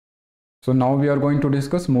So now we are going to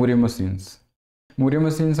discuss Moore machines. Moore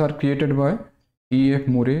machines are created by E.F.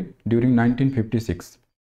 Moore during 1956.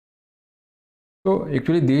 So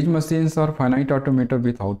actually these machines are finite automata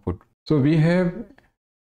with output. So we have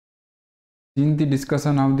seen the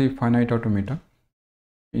discussion of the finite automata.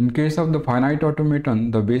 In case of the finite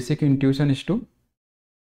automaton, the basic intuition is to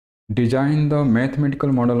design the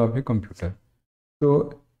mathematical model of a computer.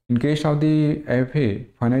 So in case of the FA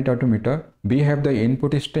finite automata, we have the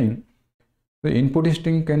input string. The input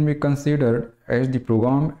string can be considered as the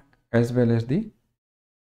program as well as the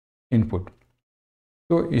input.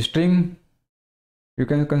 So string you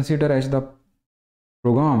can consider as the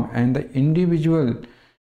program, and the individual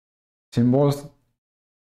symbols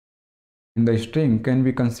in the string can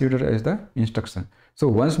be considered as the instruction. So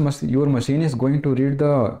once your machine is going to read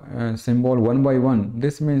the symbol one by one,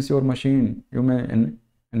 this means your machine, you may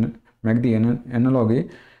make the analogy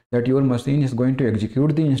that your machine is going to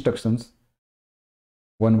execute the instructions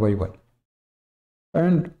one by one,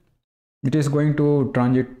 and it is going to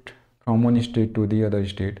transit from one state to the other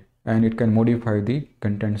state, and it can modify the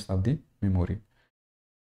contents of the memory.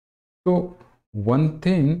 So one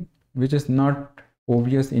thing which is not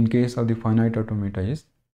obvious in case of the finite automata is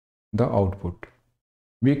the output.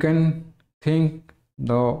 We can think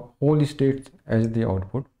the whole state as the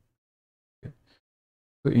output.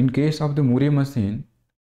 So in case of the Moore machine,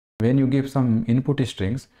 when you give some input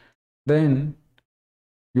strings, then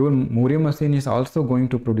your Moore machine is also going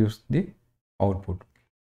to produce the output.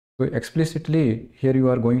 So explicitly here you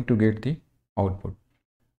are going to get the output.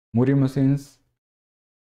 Moore machines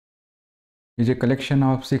is a collection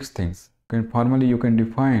of 6 things. Formally you can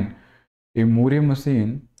define a Moore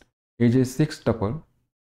machine is a 6 tuple.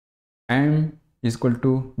 M is equal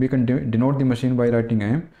to, we can denote the machine by writing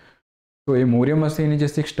M. So a Moore machine is a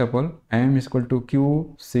 6 tuple. M is equal to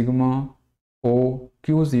Q sigma O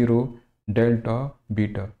Q0 delta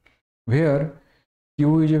beta, where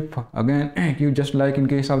Q is again Q, just like in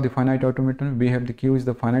case of the finite automaton, we have the Q is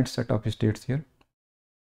the finite set of states here.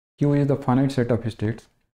 Q is the finite set of states,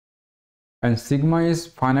 and sigma is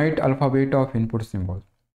finite alphabet of input symbols.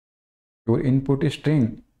 Your input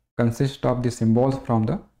string consists of the symbols from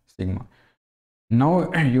the sigma.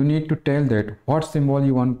 Now you need to tell that what symbol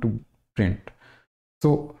you want to print.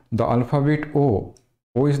 So the alphabet O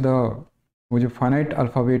is the finite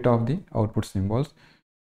alphabet of the output symbols.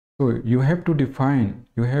 So you have to define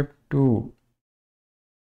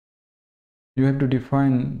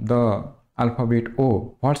the alphabet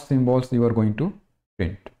O, what symbols you are going to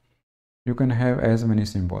print. You can have as many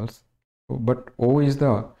symbols, but O is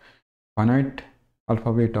the finite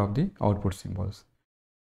alphabet of the output symbols.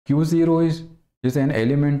 Q0 is an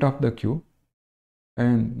element of the Q,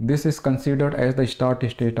 and this is considered as the start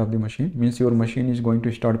state of the machine, means your machine is going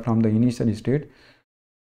to start from the initial state.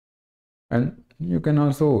 And you can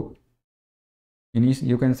also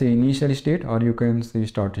you can say initial state or you can say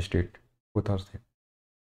start state, both are same.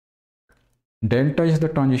 Delta is the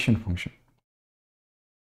transition function.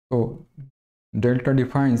 So delta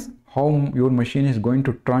defines how your machine is going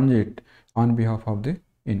to transit on behalf of the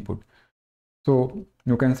input. So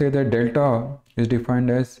you can say that delta is defined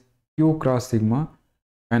as Q cross sigma,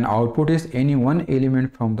 and output is any one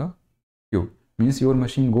element from the Q, means your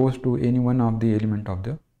machine goes to any one of the element of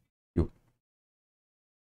the Q.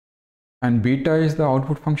 And beta is the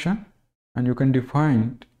output function, and you can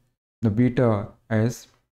define the beta as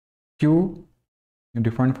Q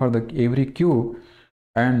defined for the every Q,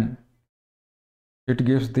 and it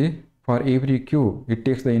gives the, for every Q it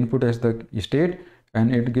takes the input as the state,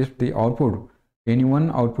 and it gives the output, any one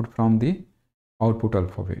output from the output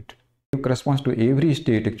alphabet. It corresponds to every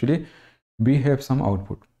state. Actually we have some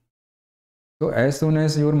output. So as soon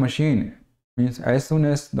as your machine, means as soon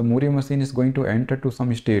as the Moore machine is going to enter to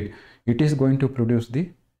some state, it is going to produce the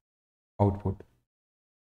output.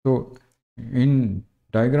 So in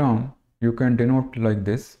diagram you can denote like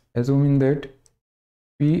this, assuming that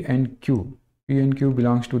P and Q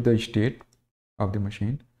belongs to the state of the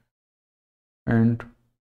machine, and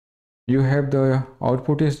you have the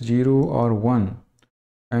output is 0 or 1,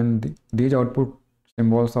 and these output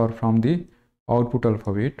symbols are from the output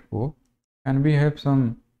alphabet O, and we have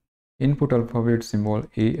some input alphabet symbol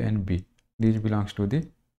A and B. These belongs to the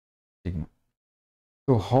sigma.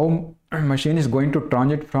 So how a machine is going to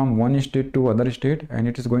transit from one state to other state, and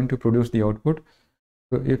it is going to produce the output.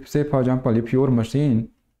 So if, say for example, if your machine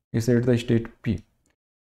is at the state P,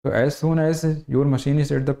 so as soon as your machine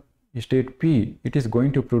is at the state P, it is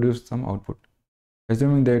going to produce some output.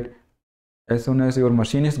 Assuming that as soon as your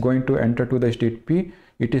machine is going to enter to the state P,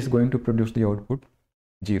 it is going to produce the output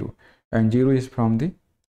 0, and 0 is from the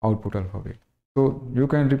output alphabet. So you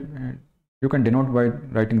can you can denote by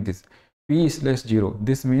writing this p is less 0.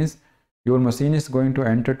 This means your machine is going to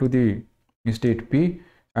enter to the state p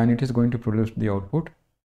and it is going to produce the output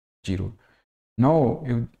 0. Now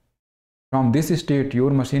if from this state your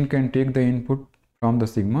machine can take the input from the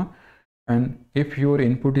sigma, and if your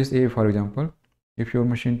input is a, for example, if your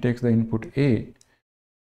machine takes the input a,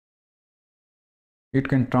 it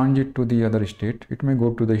can transit to the other state. It may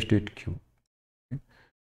go to the state q, okay?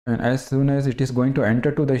 And as soon as it is going to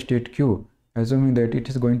enter to the state q, assuming that it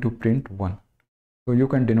is going to print 1, so you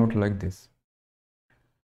can denote like this.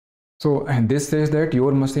 So and this says that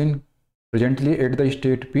your machine presently at the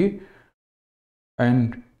state p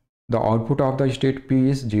and the output of the state p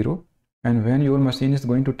is 0, and when your machine is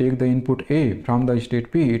going to take the input a from the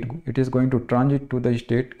state p, it is going to transit to the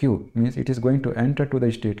state q, means it is going to enter to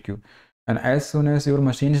the state q, and as soon as your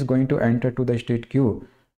machine is going to enter to the state q,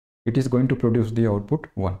 it is going to produce the output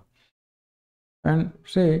 1. And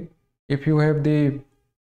say if you are at the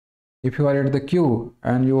q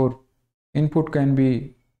and your input can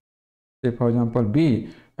be, say for example, b,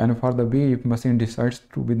 and for the b if machine decides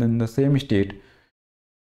to be in the same state,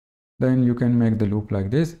 then you can make the loop like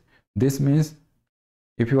this. This means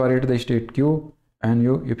if you are at the state q and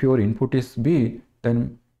if your input is b,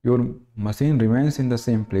 then your machine remains in the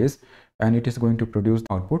same place and it is going to produce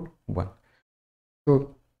output 1.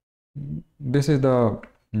 So this is the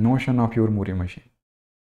notion of your Moore machine.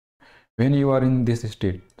 When you are in this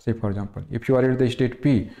state, say for example, if you are at the state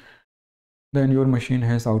p, then your machine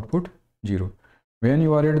has output 0. When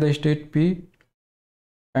you are at the state p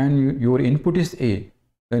and your input is a,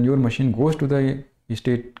 then your machine goes to the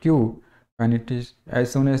state q, and it is as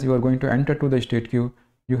soon as you are going to enter to the state q,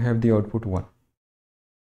 you have the output 1.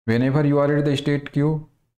 Whenever you are at the state q,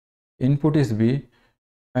 input is b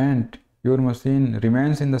and your machine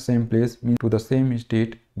remains in the same place, means to the same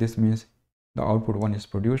state, this means the output 1 is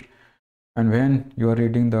produced. And when you are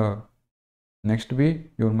reading the next b,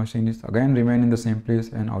 your machine is again remain in the same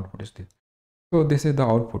place and output is this. So this is the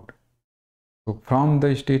output. So from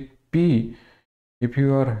the state p, if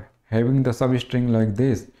you are having the substring like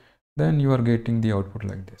this, then you are getting the output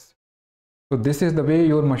like this. So this is the way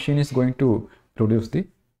your machine is going to produce the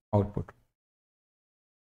output.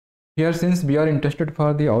 Here, since we are interested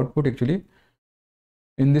for the output, actually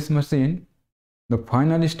in this machine the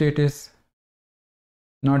final state is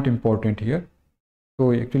not important here.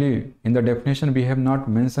 So actually in the definition we have not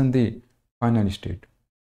mentioned the final state.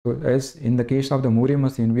 So as in the case of the Moore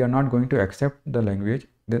machine, we are not going to accept the language.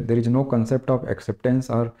 There is no concept of acceptance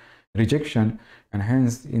or rejection, and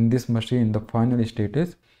hence in this machine the final state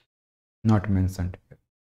is not mentioned.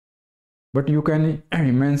 But you can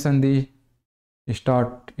mention the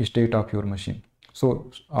start state of your machine. So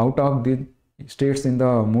out of the states in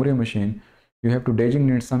the Moore machine, you have to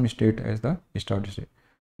designate some state as the start state.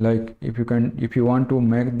 Like if you want to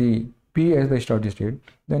make the p as the start state,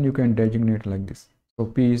 then you can designate like this. So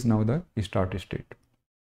p is now the start state.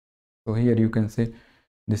 So here you can say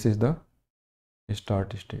this is the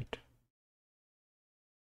start state,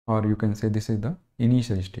 or you can say this is the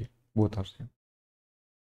initial state. Both are same.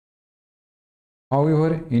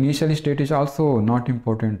 However, initial state is also not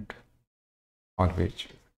important always.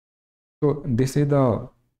 So this is the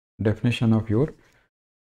definition of your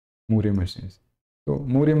Moore machines. So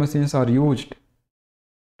Moore machines are used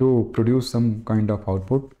to produce some kind of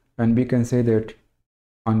output, and we can say that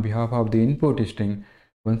on behalf of the input string,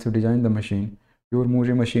 once you design the machine, your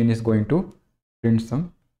Moore machine is going to print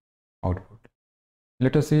some output.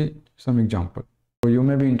 Let us see some example. So you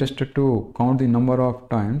may be interested to count the number of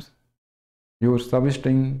times your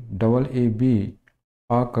substring $AB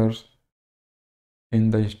occurs in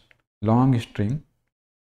the long string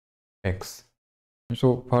X.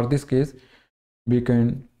 So for this case, we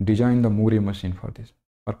can design the Moore machine for this,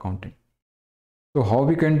 for counting. So how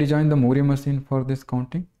we can design the Moore machine for this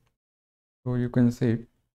counting? So you can say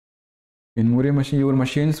in Moore machine, your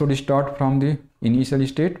machine should start from the initial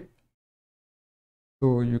state.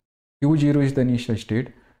 So Q0 is the initial state,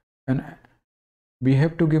 and we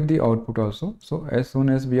have to give the output also. So as soon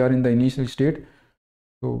as we are in the initial state,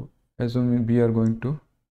 so as soon as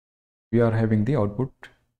we are having the output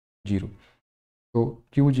 0. So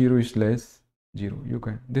Q0 is less 0.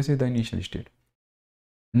 This is the initial state.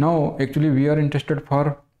 Now actually we are interested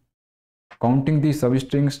for counting the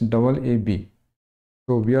substrings $AB.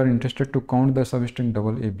 So we are interested to count the substring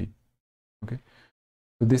 $AB. Okay.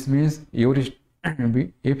 So this means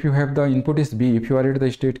if you have the input is B, if you are at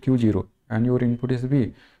the state Q0 and your input is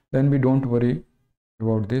B, then we don't worry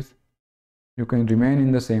about this. You can remain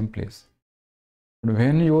in the same place. But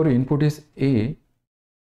when your input is A,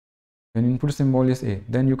 when input symbol is A,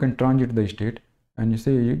 then you can transit the state and you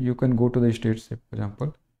say you can go to the state, say for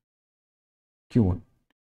example Q1,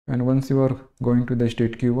 and once you are going to the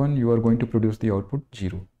state Q1, you are going to produce the output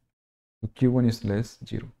 0. So Q1 is less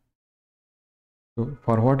 0. So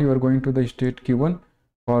for what you are going to the state Q1?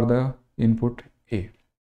 For the input A.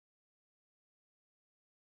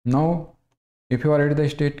 Now if you are at the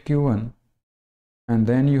state Q1 and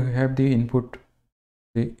then you have the input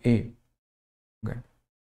say A, okay,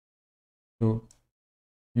 so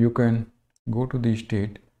you can go to the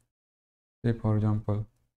state, say for example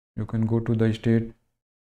you can go to the state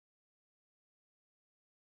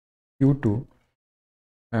Q2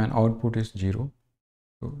 and output is 0.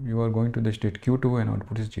 So you are going to the state Q2 and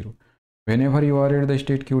output is 0. Whenever you are at the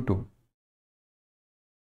state Q2,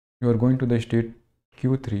 you are going to the state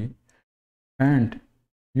Q3 and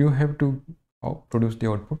you have to produce the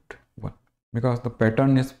output 1 because the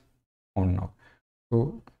pattern is found now.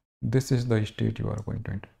 So this is the state you are going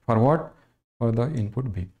to enter. For what? For the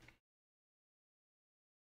input B.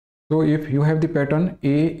 So if you have the pattern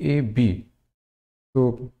A, B,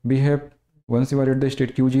 so we have, once you are at the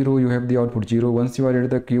state Q0, you have the output 0. Once you are at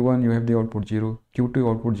the Q1, you have the output 0, Q2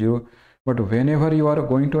 output 0. But whenever you are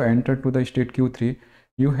going to enter to the state Q3,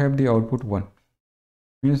 you have the output 1.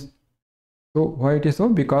 Means, so why it is so?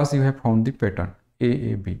 Because you have found the pattern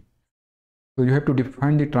A, B. So you have to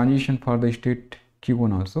define the transition for the state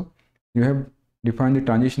Q1 also. You have defined the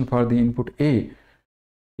transition for the input A.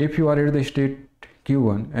 If you are at the state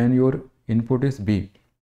Q1 and your input is B,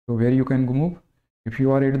 so where you can move? If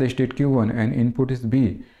you are at the state Q1 and input is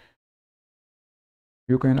B,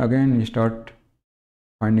 you can again start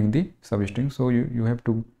finding the substring. So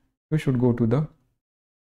you should go to the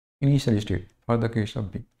initial state for the case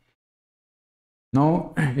of B.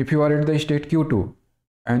 Now if you are at the state Q2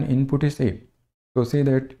 and input is A, so say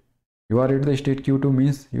that you are at the state Q2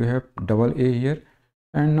 means you have double A here,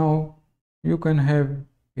 and now you can have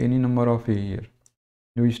any number of A here.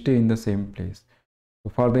 You stay in the same place.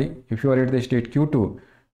 So for the, if you are at the state Q2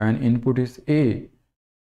 and input is A,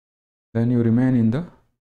 then you remain in the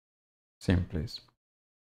same place.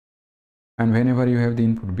 And whenever you have the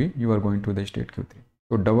input B, you are going to the state Q3.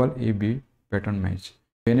 So double A, B pattern match.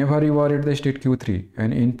 Whenever you are at the state Q3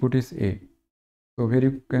 and input is A, so where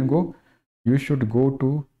you can go? You should go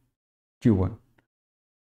to Q1.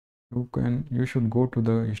 You should go to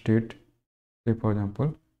the state, say for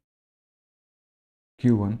example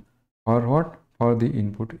Q1, or what? For the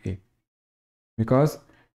input A, because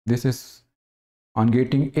this is on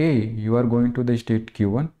getting A, you are going to the state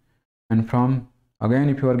Q1, and from again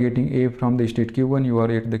if you are getting A from the state Q1, you are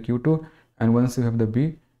at the Q2, and once you have the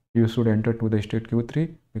B, you should enter to the state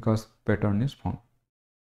Q3 because pattern is found.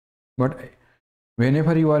 But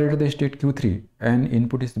whenever you are at the state Q3 and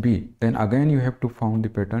input is B, then again you have to found the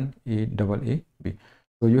pattern A, double A, B.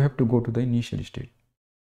 So you have to go to the initial state.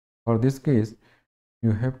 For this case,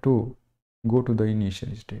 you have to go to the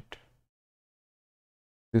initial state.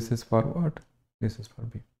 This is for what? This is for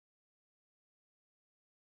B.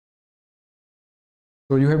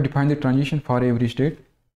 So you have defined the transition for every state.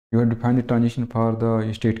 You have defined the transition for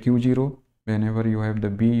the state Q0. Whenever you have the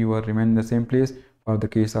B, you will remain in the same place. For the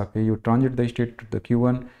case of A, you transit the state to the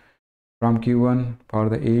Q1. From Q1, for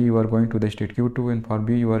the A, you are going to the state Q2, and for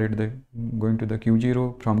B, you are going to the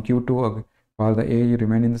Q0. From Q2, for the A, you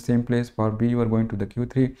remain in the same place. For B, you are going to the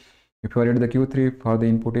Q3. If you are at the Q3, for the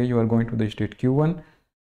input A, you are going to the state Q1,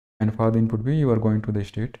 and for the input B, you are going to the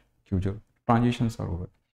state Q0. Transitions are over.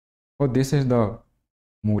 So this is the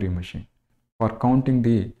Moore machine. For counting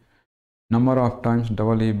the number of times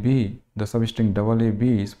double A B, the substring double A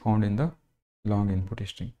B is found in the long input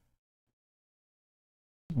string.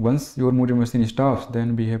 Once your Moore machine stops,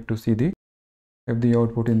 then we have to see the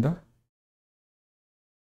output in the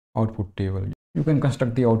output table. You can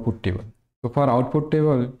construct the output table. So for output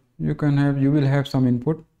table, you will have some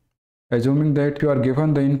input. Assuming that you are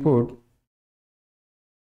given the input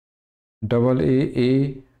double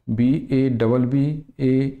A, B, A, double B,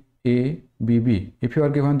 A, B, B. If you are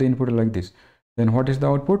given the input like this, then what is the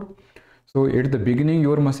output? So at the beginning,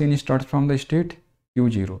 your machine starts from the state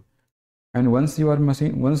Q0. And once your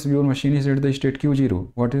machine is at the state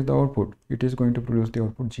Q0, what is the output? It is going to produce the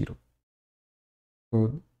output 0.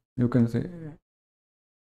 So you can say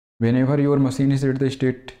whenever your machine is at the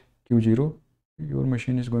state Q0, your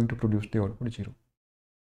machine is going to produce the output 0.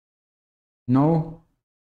 Now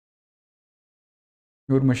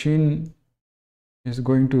your machine is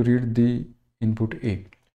going to read the input A.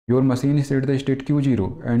 Your machine is at the state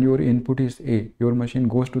Q0 and your input is A. Your machine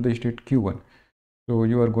goes to the state Q1. So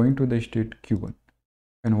you are going to the state Q1.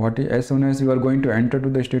 And as soon as you are going to enter to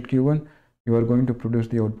the state Q1, you are going to produce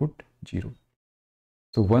the output 0.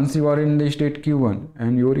 So once you are in the state Q1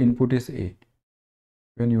 and your input is A,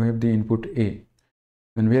 when you have the input A,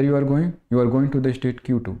 then where you are going? You are going to the state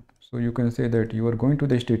Q2. So you can say that you are going to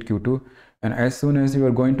the state Q2, and as soon as you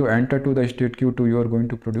are going to enter to the state Q2, you are going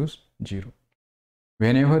to produce 0.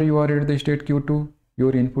 Whenever you are at the state Q2,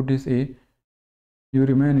 your input is A, you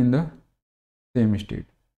remain in the same state.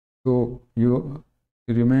 So you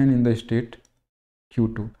remain in the state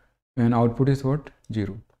Q2 and output is what?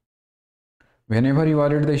 0. Whenever you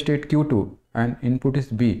are at the state Q2 and input is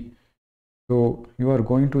B, so you are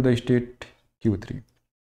going to the state Q3.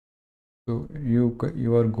 So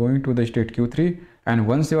you are going to the state Q3, and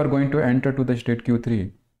once you are going to enter to the state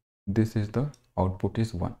Q3, this is the output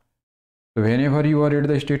is 1. So whenever you are at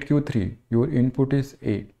the state Q3, your input is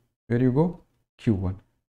A. Where you go? Q1.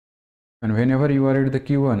 And whenever you are at the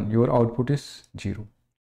Q1, your output is 0.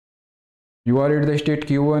 You are at the state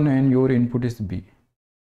Q1 and your input is B.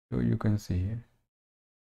 So you can see here.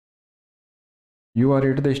 You are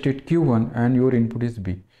at the state Q1 and your input is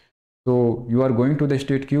B. So you are going to the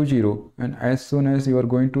state Q0, and as soon as you are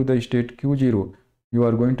going to the state Q0, you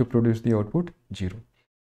are going to produce the output 0.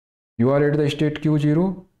 You are at the state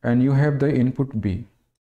Q0 and you have the input B.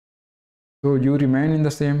 So you remain in the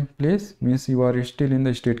same place, means you are still in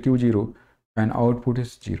the state Q0 and output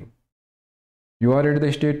is 0. You are at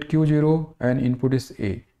the state Q0 and input is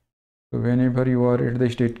A. So whenever you are at the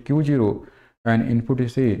state Q0 and input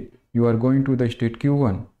is A, you are going to the state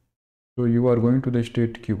Q1. So you are going to the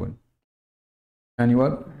state Q1. And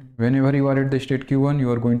whenever you are at the state Q1,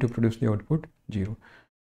 you are going to produce the output 0.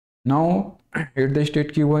 Now at the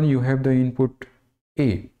state Q1, you have the input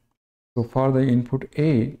A. So for the input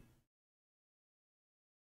A,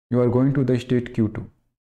 you are going to the state Q2.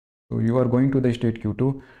 So you are going to the state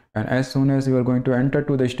Q2, and as soon as you are going to enter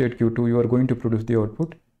to the state Q2, you are going to produce the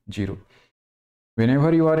output 0.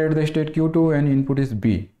 Whenever you are at the state Q2 and input is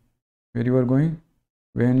B, where you are going?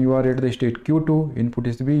 When you are at the state Q2, input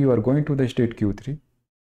is B, you are going to the state Q3,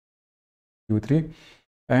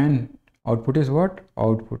 and output is what?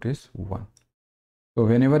 Output is 1. So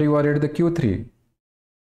whenever you are at the Q3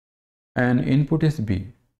 and input is B,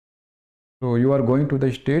 so you are going to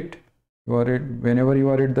the state, whenever you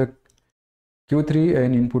are at the Q3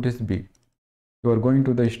 and input is B, you are going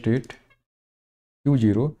to the state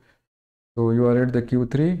Q0. So you are at the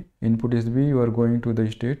Q3, input is B, you are going to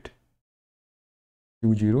the state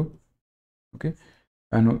Q0. Okay,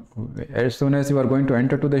 and as soon as you are going to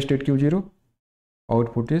enter to the state Q0,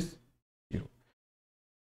 output is 0.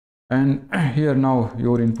 And here now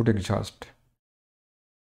your input exhaust.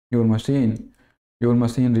 Your machine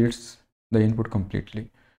reads the input completely.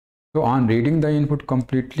 So on reading the input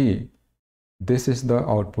completely, this is the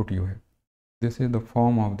output you have. This is the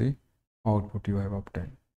form of the output you have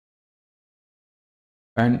obtained.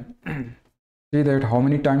 And see that how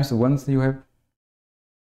many times once you have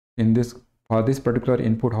in this, for this particular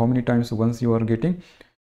input, how many times once you are getting?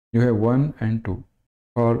 You have 1 and 2.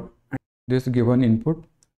 For this given input,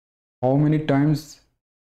 how many times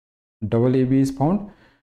double AB is found?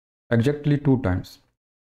 Exactly 2 times.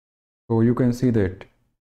 So you can see that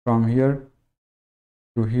from here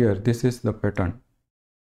to here, this is the pattern.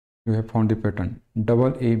 You have found the pattern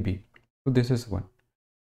double AB. So this is 1.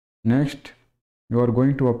 Next, you are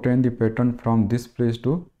going to obtain the pattern from this place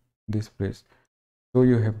to this place. So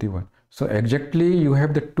you have the 1. So exactly you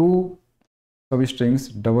have the 2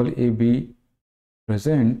 substrings double AB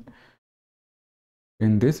present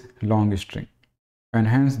in this long string, and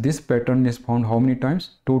hence this pattern is found how many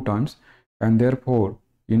times? 2 times, and therefore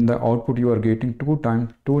in the output you are getting 2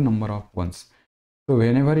 times 2 number of 1s. So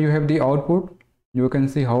whenever you have the output, you can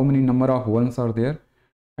see how many number of 1s are there,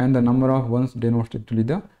 and the number of 1s denotes actually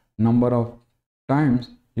the number of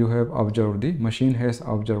times you have observed, the machine has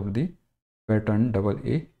observed the pattern double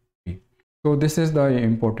AB. So this is the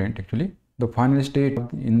important actually. The final state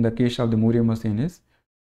in the case of the Moore machine is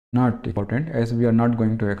not important, as we are not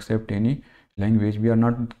going to accept any language. We are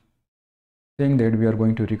not saying that we are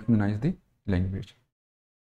going to recognize the language.